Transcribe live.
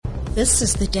This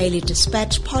is the Daily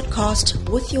Dispatch podcast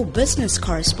with your business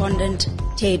correspondent,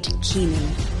 Ted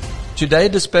Keenan. Today,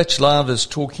 Dispatch Live is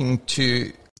talking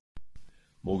to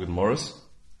Morgan Morris.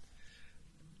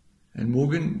 And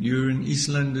Morgan, you're an East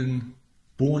London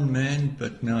born man,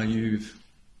 but now you've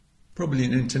probably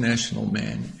an international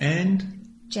man. And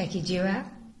Jackie Dewar.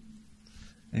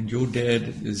 And your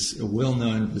dad is a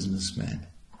well-known businessman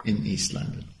in East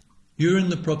London. You're in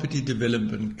the property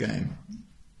development game.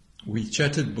 We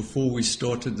chatted before we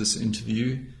started this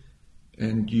interview,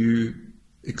 and you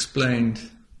explained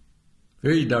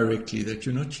very directly that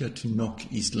you're not here to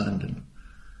knock East London,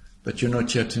 but you're not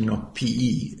here to knock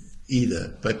PE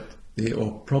either. But there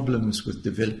are problems with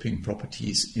developing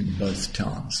properties in both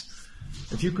towns.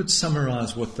 If you could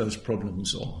summarize what those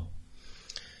problems are.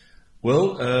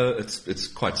 Well, it's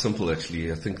quite simple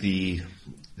actually. I think they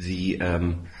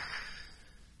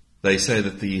say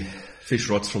that the fish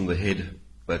rots from the head,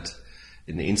 but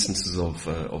in the instances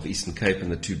of Eastern Cape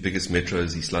and the two biggest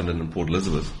metros, East London and Port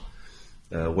Elizabeth,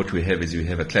 what we have is we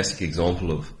have a classic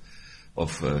example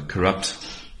of corrupt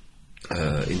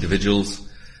individuals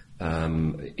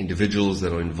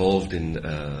that are involved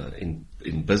in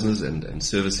business and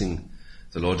servicing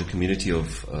the larger community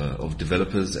of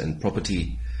developers and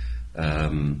property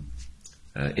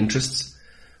interests,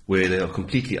 where they are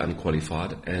completely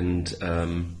unqualified and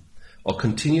are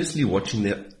continuously watching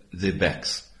their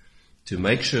backs to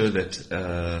make sure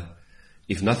that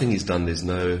if nothing is done, there's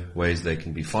no ways they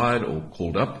can be fired or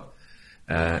called up,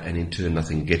 and in turn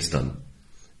nothing gets done.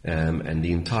 And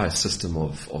the entire system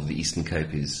of the Eastern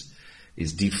Cape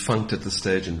is defunct at this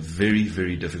stage, and very,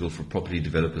 very difficult for property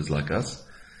developers like us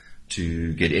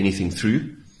to get anything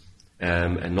through,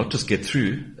 and not just get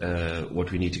through what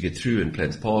we need to get through in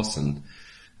plans passed and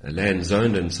land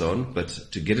zoned and so on, but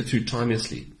to get it through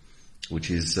timeously, which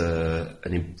is a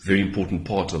very important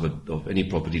part of any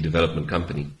property development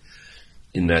company,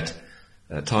 in that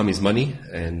time is money,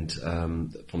 and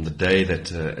from the day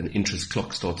that an interest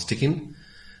clock starts ticking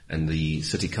and the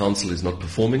city council is not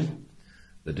performing,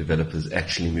 the developer is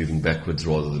actually moving backwards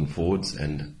rather than forwards,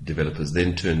 and developers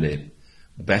then turn their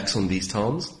backs on these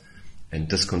towns and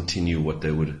discontinue what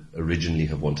they would originally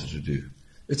have wanted to do.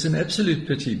 It's an absolute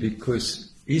pity,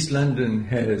 because East London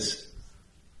has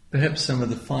perhaps some of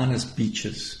the finest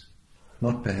beaches,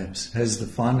 not perhaps, has the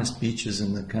finest beaches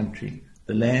in the country.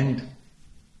 The land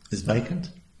is vacant,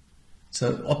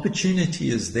 so opportunity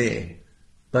is there,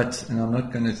 but, and I'm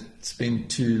not going to spend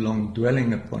too long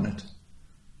dwelling upon it,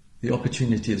 the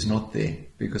opportunity is not there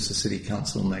because the City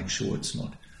Council makes sure it's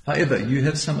not. However, you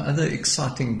have some other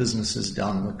exciting businesses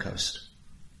down the coast.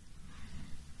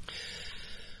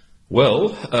 Well,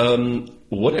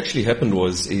 what actually happened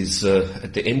is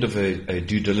at the end of a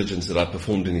due diligence that I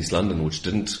performed in East London, which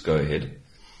didn't go ahead,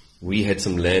 we had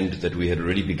some land that we had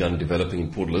already begun developing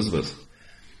in Port Elizabeth,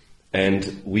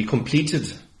 and we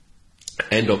completed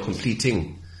and are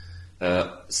completing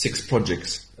 6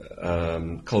 projects,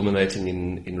 culminating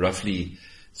in roughly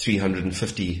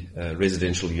 350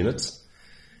 residential units.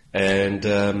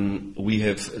 And we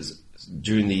have,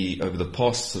 over the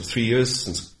past 3 years,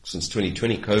 since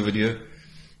 2020, COVID year,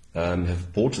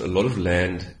 have bought a lot of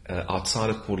land outside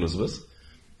of Port Elizabeth,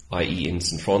 i.e. in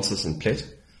St. Francis and Plett.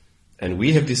 And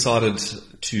we have decided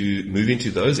to move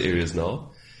into those areas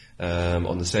now,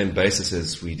 on the same basis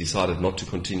as we decided not to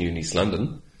continue in East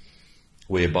London,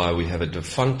 whereby we have a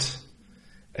defunct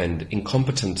and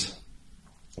incompetent,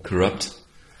 corrupt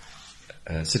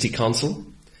city council,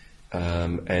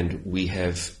 and we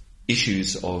have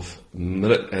issues of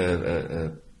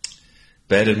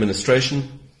bad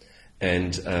administration,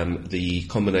 and the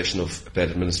combination of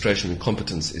bad administration and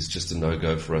competence is just a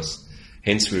no-go for us.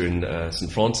 Hence, we're in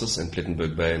St. Francis and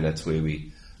Plettenberg Bay, and that's where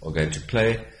we are going to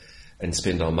play and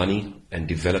spend our money and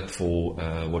develop for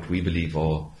what we believe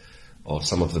are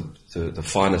some of the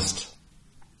finest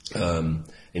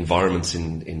environments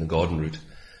in the garden route.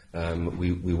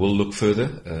 We will look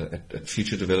further at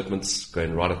future developments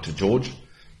going right up to George,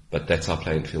 but that's our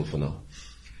playing field for now.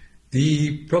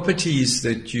 The properties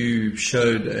that you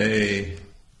showed a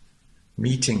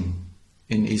meeting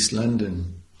in East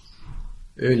London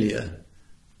earlier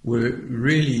were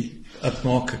really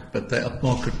upmarket, but they're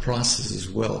upmarket prices as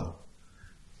well.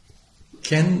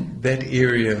 Can that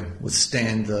area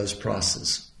withstand those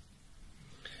prices?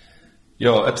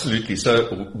 Yeah, absolutely.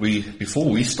 So before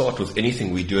we start with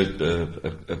anything, we do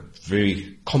a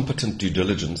very competent due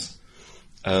diligence.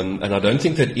 And I don't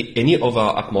think that any of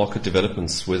our upmarket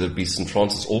developments, whether it be St.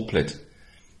 Francis or Plett,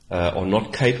 are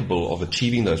not capable of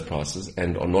achieving those prices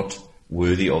and are not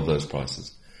worthy of those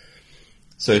prices.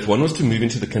 So if one was to move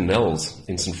into the canals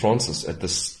in St. Francis at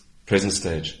this present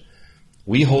stage,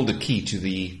 we hold the key to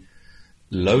the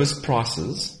lowest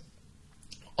prices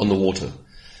on the water,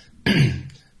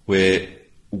 where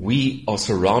we are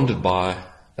surrounded by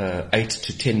 8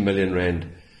 to 10 million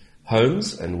rand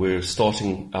homes, and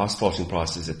our starting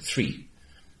price is at 3,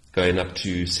 going up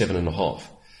to 7.5.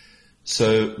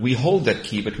 So we hold that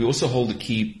key, but we also hold the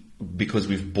key because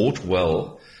we've bought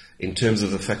well in terms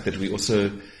of the fact that we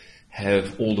also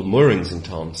have all the moorings in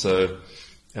town. So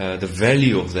the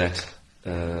value of that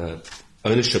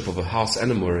ownership of a house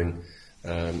and a mooring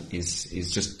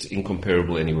is just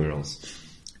incomparable anywhere else.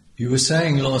 You were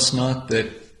saying last night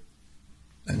that,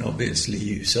 and obviously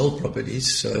you sell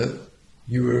properties, so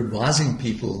you were advising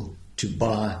people to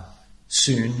buy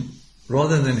soon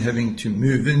rather than having to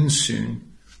move in soon.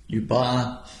 You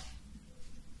buy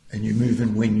and you move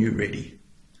in when you're ready.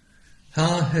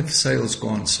 How have sales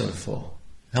gone so far?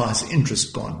 How has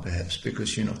interest gone, perhaps,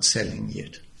 because you're not selling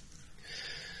yet?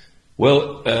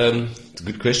 Well, it's a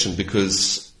good question,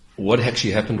 because what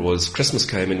actually happened was Christmas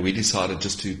came and we decided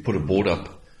just to put a board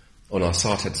up on our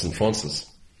site at St. Francis,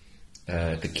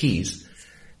 the Keys,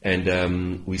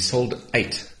 and we sold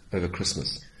 8 over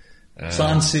Christmas.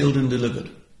 Signed, sealed and delivered.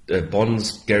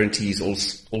 Bonds, guarantees,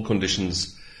 all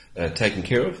conditions taken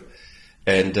care of.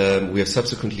 And we have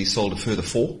subsequently sold a further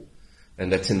 4,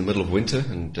 and that's in the middle of winter,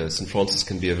 and St. Francis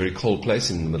can be a very cold place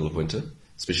in the middle of winter,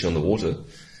 especially on the water.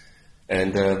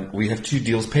 And we have 2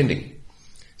 deals pending.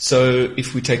 So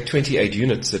if we take 28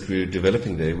 units that we're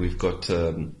developing there, we've got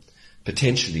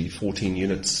potentially 14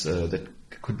 units that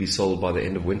could be sold by the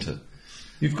end of winter.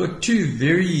 You've got 2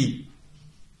 very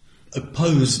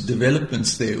opposed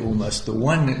developments there almost. The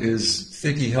one is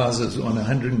 30 houses on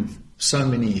 100 and so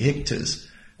many hectares,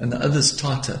 and the other's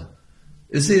tighter.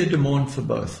 Is there a demand for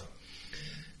both?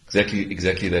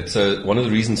 Exactly that. So one of the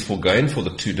reasons for going for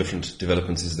the 2 different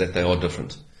developments is that they are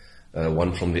different,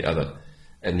 one from the other.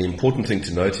 And the important thing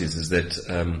to note is that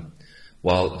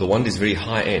while the one is very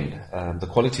high end, the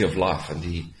quality of life and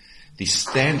the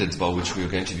standards by which we are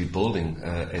going to be building,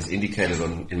 as indicated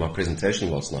in my presentation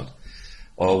last night,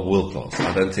 are world class.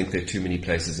 I don't think there are too many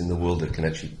places in the world that can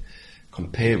actually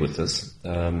compare with this,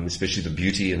 especially the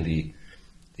beauty and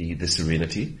the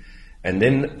serenity. And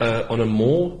then on a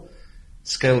more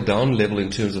scaled down level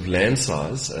in terms of land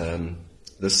size,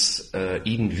 this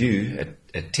Eden View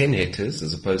at 10 hectares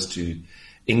as opposed to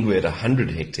Ingwe at 100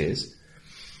 hectares,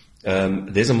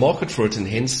 there's a market for it, and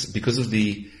hence, because of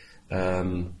the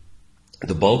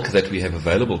bulk that we have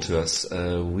available to us,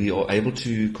 we are able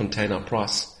to contain our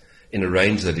price in a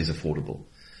range that is affordable.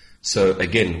 So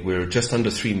again, we're just under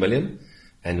 3 million,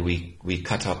 and we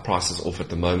cut our prices off at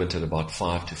the moment at about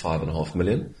 5 to 5.5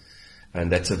 million,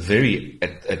 and that's a very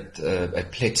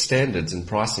at plate standards and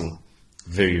pricing,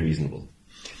 very reasonable.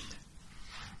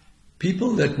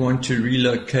 People that want to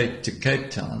relocate to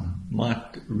Cape Town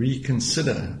might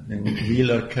reconsider and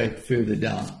relocate further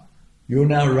down. You're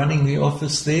now running the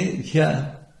office there,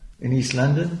 here in East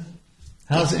London.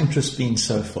 How's interest been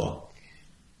so far?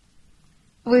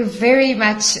 We're very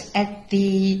much at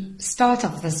the start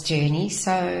of this journey,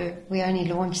 so we only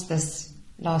launched this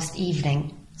last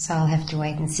evening, so I'll have to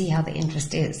wait and see how the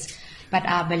interest is. But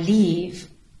I believe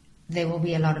there will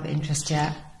be a lot of interest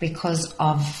here because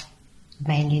of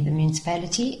mainly the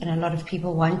municipality and a lot of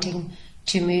people wanting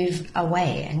to move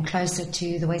away and closer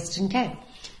to the Western Cape.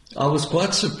 I was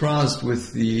quite surprised with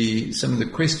some of the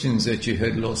questions that you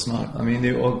had last night. I mean,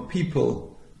 there are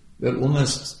people that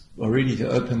almost are ready to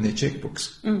open their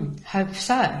checkbooks. Hope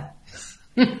so.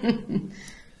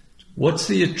 What's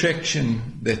the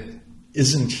attraction that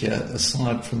isn't here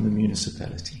aside from the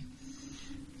municipality?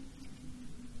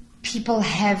 People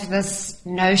have this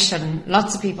notion,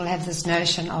 lots of people have this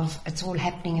notion of it's all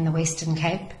happening in the Western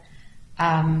Cape,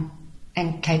 and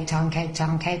Cape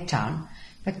Town.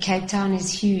 But Cape Town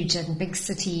is huge and big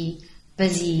city,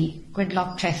 busy,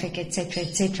 gridlock traffic, etc.,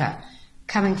 etc.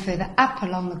 Coming further up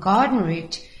along the garden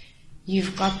route,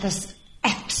 you've got this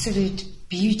absolute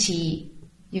beauty.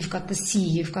 You've got the sea,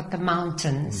 you've got the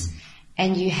mountains,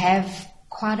 and you have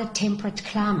quite a temperate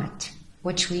climate,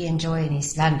 which we enjoy in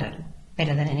East London,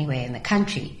 better than anywhere in the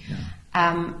country.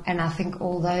 Yeah. And I think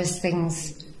all those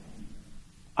things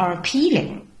are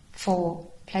appealing for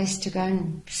a place to go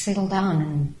and settle down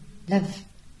and live.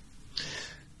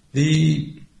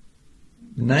 The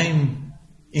name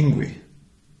Ingwe,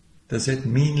 does that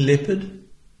mean leopard?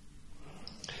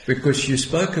 Because you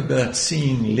spoke about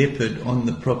seeing leopard on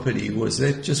the property. Was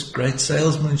that just great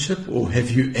salesmanship, or have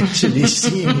you actually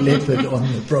seen leopard on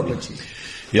the property?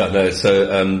 Yeah, no, so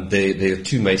there are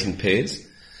 2 mating pairs.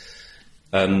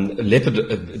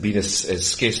 Leopard, being as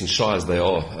scarce and shy as they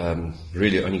are,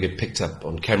 really only get picked up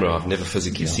on camera. I've never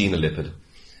physically seen a leopard.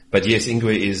 But yes,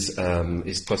 Ingwe is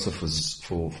Xhosa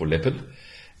for leopard,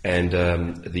 and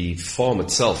the farm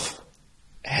itself,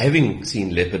 having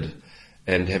seen leopard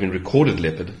and having recorded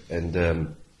leopard,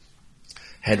 and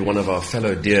had one of our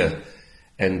fallow deer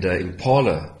and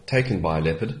impala taken by a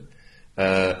leopard,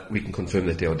 we can confirm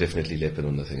that there are definitely leopard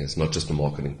on the thing. It's not just a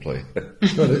marketing ploy.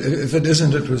 Well, if it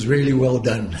isn't, it was really well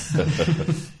done.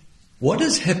 What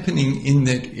is happening in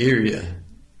that area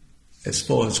as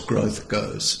far as growth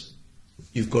goes?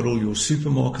 You've got all your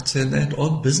supermarkets and that.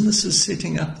 Are businesses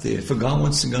setting up there if a guy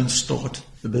wants to go and start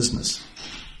the business?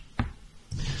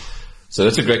 So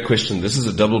that's a great question. This is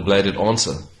a double-bladed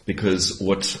answer, because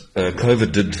what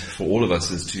COVID did for all of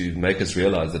us is to make us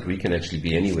realize that we can actually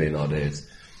be anywhere nowadays,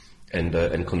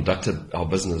 and conducted our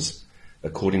business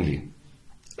accordingly.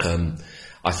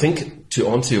 I think, to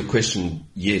answer your question,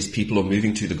 yes, people are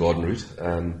moving to the garden route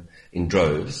in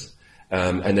droves,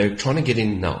 and they're trying to get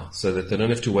in now so that they don't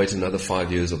have to wait another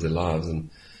 5 years of their lives and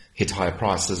hit higher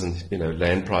prices. And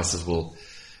land prices will,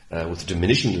 with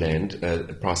diminishing land,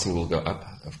 pricing will go up,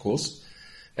 of course.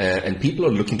 And people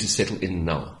are looking to settle in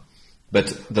now. But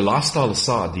the lifestyle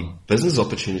aside, the business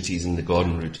opportunities in the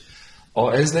garden route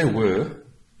are as they were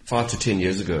 5 to 10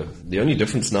 years ago. The only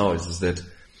difference now is that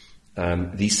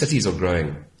these cities are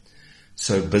growing.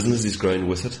 So business is growing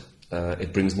with it.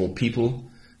 It brings more people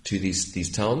to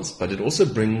these towns, but it also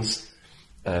brings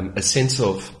a sense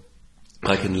of,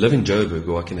 I can live in Joburg,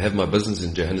 or I can have my business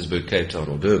in Johannesburg, Cape Town,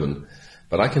 or Durban,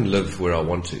 but I can live where I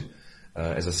want to.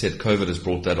 As I said, COVID has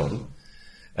brought that on.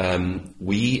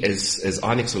 We as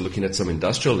INEX are looking at some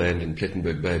industrial land in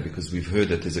Plettenberg Bay, because we've heard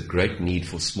that there's a great need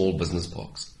for small business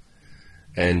parks.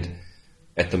 And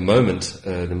at the moment,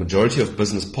 the majority of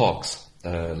business parks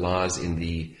lies in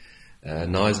the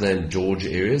Nyasland, George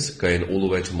areas, going all the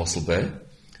way to Mossel Bay,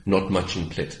 not much in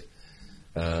Plet.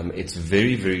 It's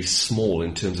very, very small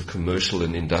in terms of commercial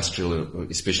and industrial,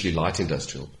 especially light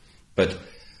industrial. But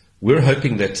we're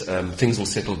hoping that things will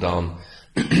settle down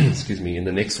in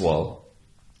the next while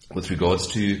with regards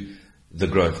to the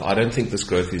growth. I don't think this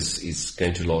growth is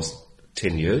going to last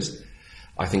 10 years.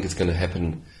 I think it's going to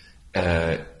happen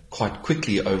quite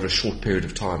quickly over a short period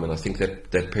of time, and I think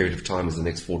that period of time is the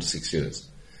next 4 to 6 years.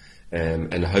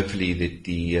 And hopefully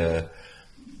the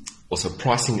also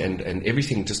pricing and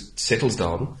everything just settles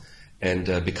down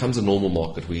and becomes a normal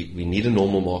market. We need a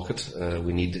normal market.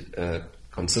 We need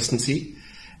consistency,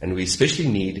 and we especially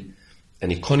need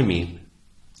an economy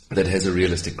that has a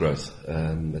realistic growth.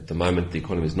 At the moment, the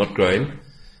economy is not growing,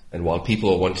 and while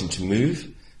people are wanting to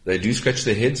move, they do scratch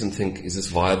their heads and think, is this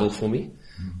viable for me?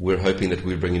 We're hoping that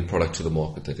we're bringing product to the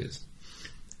market that is.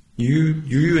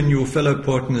 You and your fellow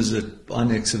partners at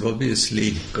INEX have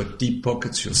obviously got deep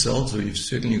pockets yourselves, or you've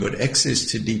certainly got access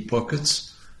to deep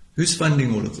pockets. Who's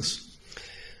funding all of this?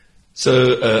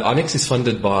 So INEX is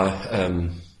funded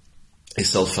by, is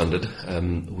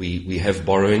self-funded. We have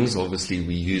borrowings. Obviously,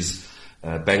 we use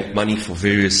bank money for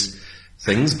various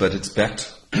things, but it's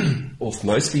backed off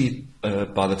mostly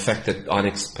by the fact that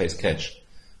INEX pays cash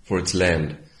for its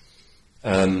land.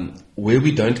 Where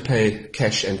we don't pay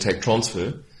cash and take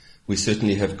transfer, we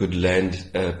certainly have good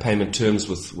land payment terms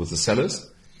with the sellers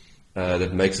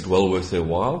that makes it well worth their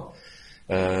while.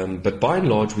 But by and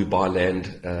large, we buy land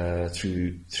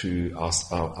through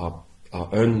our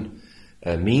own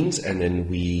means, and then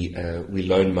we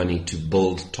loan money to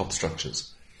build top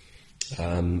structures.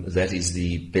 That is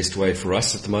the best way for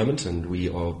us at the moment, and we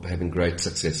are having great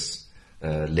success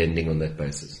lending on that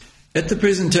basis. At the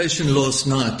presentation last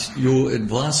night, your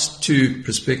advice to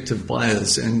prospective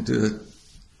buyers, and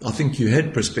I think you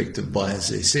had prospective buyers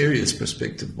there, serious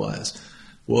prospective buyers,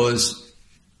 was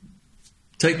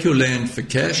take your land for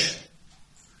cash,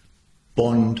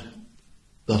 bond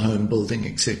the home building,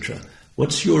 etc.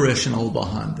 What's your rationale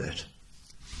behind that?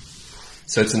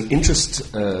 So it's an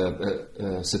interest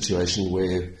situation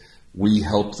where we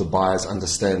help the buyers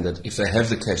understand that if they have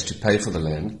the cash to pay for the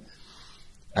land,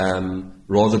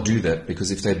 rather do that,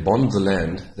 because if they bond the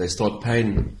land, they start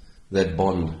paying that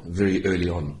bond very early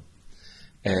on.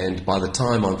 And by the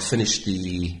time I've finished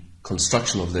the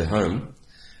construction of their home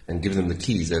and give them the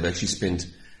keys, they've actually spent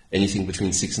anything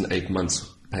between 6 and 8 months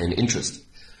paying interest.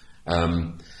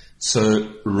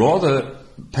 So rather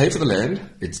pay for the land,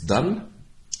 it's done,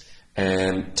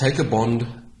 and take a bond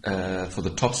for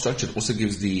the top structure. It also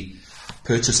gives the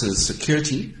purchasers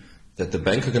security that the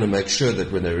bank are going to make sure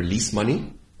that when they release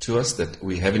money to us, that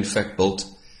we have in fact built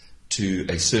to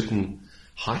a certain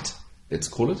height, let's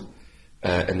call it,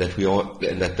 and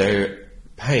that they're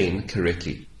paying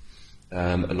correctly.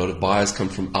 A lot of buyers come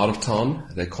from out of town;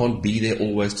 they can't be there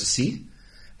always to see.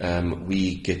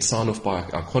 We get signed off by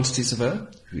our quantity surveyor,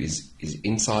 who is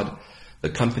inside the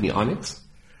company Inex.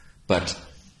 But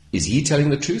is he telling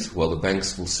the truth? Well, the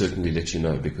banks will certainly let you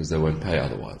know because they won't pay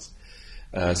otherwise.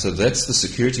 So that's the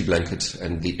security blanket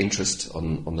and the interest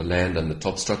on the land and the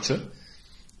top structure.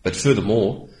 But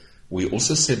furthermore, we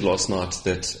also said last night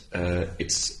that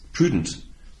it's prudent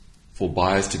for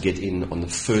buyers to get in on the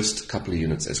first couple of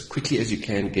units as quickly as you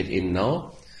can. Get in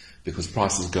now because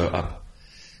prices go up.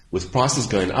 With prices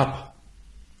going up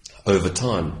over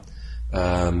time,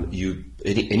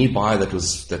 any buyer that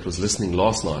was listening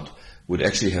last night would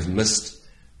actually have missed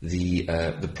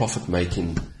the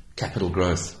profit-making capital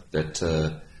growth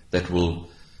that will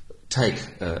take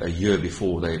a year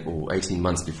before or 18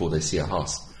 months before they see a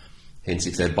house. Hence,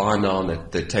 if they buy now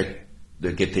and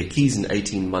they get their keys in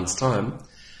 18 months' time,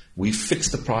 we fix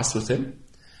the price with them.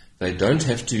 They don't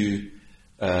have to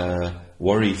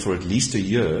worry for at least a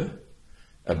year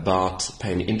about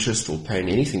paying interest or paying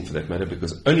anything for that matter,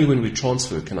 because only when we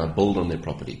transfer can I build on their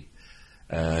property.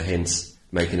 Hence,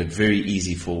 making it very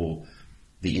easy for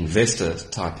the investor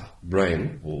type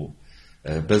brain or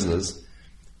business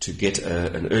to get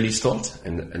an early start,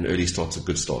 and an early start's a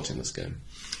good start in this game.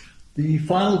 The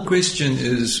final question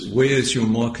is, where is your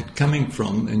market coming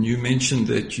from? And you mentioned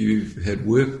that you had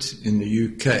worked in the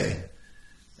UK,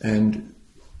 and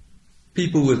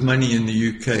people with money in the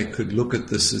UK could look at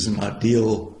this as an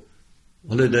ideal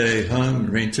holiday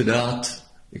home, rent it out,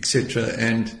 etc.,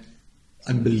 and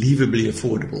unbelievably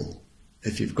affordable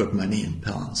if you've got money in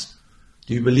pounds.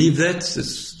 Do you believe that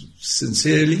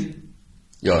sincerely?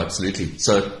 Yeah, absolutely.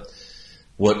 So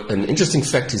what an interesting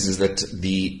fact is that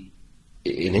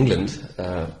in England,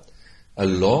 a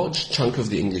large chunk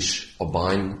of the English are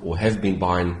buying or have been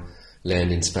buying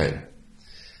land in Spain.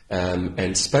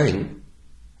 And Spain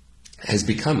has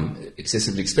become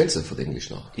excessively expensive for the English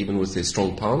now, even with their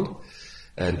strong pound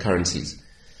and currencies.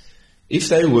 If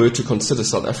they were to consider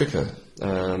South Africa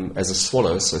as a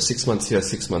swallow, so 6 months here,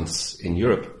 6 months in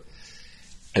Europe,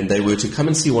 and they were to come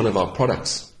and see one of our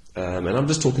products, and I'm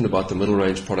just talking about the middle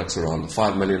range products around the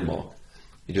 5 million mark,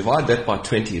 you divide that by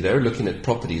 20, they're looking at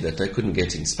property that they couldn't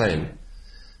get in Spain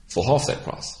for half that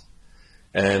price,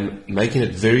 making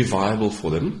it very viable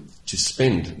for them to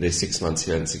spend their 6 months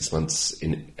here and 6 months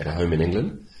at a home in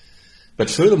England. But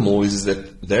furthermore is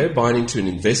that they're buying into an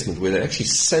investment where they're actually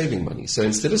saving money. So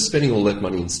instead of spending all that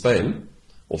money in Spain,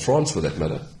 or France for that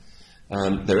matter,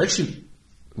 they're actually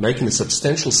making a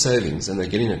substantial savings, and they're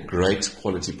getting a great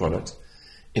quality product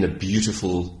in a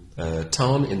beautiful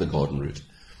town in the garden route.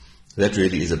 That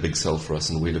really is a big sell for us,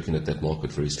 and we're looking at that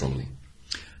market very strongly.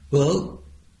 Well,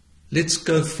 let's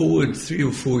go forward 3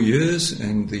 or 4 years,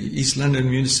 and the East London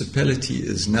municipality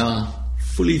is now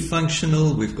fully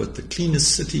functional. We've got the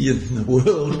cleanest city in the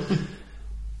world.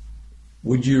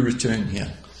 Would you return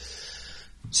here?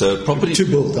 So property to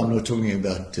build, I'm not talking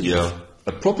about to live.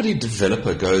 A property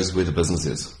developer goes where the business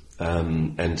is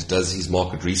and does his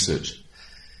market research.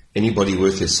 Anybody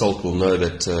worth their salt will know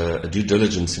that a due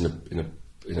diligence in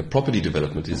a property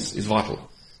development is vital.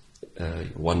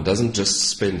 One doesn't just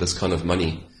spend this kind of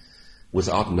money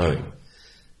without knowing.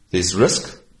 There's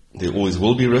risk. There always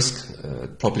will be risk.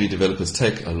 Property developers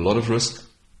take a lot of risk.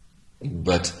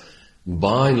 But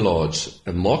by and large,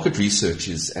 a market research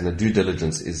and a due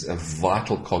diligence is a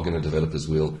vital cog in a developer's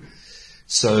wheel.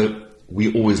 So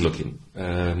we're always looking.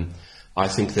 I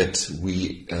think that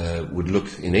we would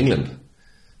look in England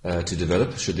to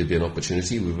develop. Should there be an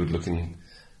opportunity, we would look in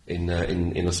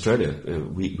Australia.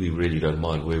 We really don't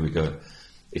mind where we go.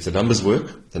 If the numbers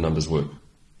work, the numbers work.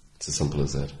 It's as simple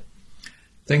as that.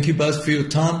 Thank you both for your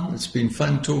time. It's been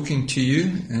fun talking to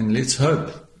you, and let's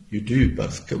hope you do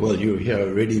both. Well, you're here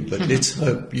already, but let's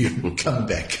hope you come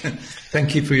back.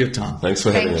 Thank you for your time. Thanks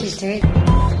for having us. Thank you,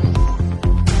 Ted.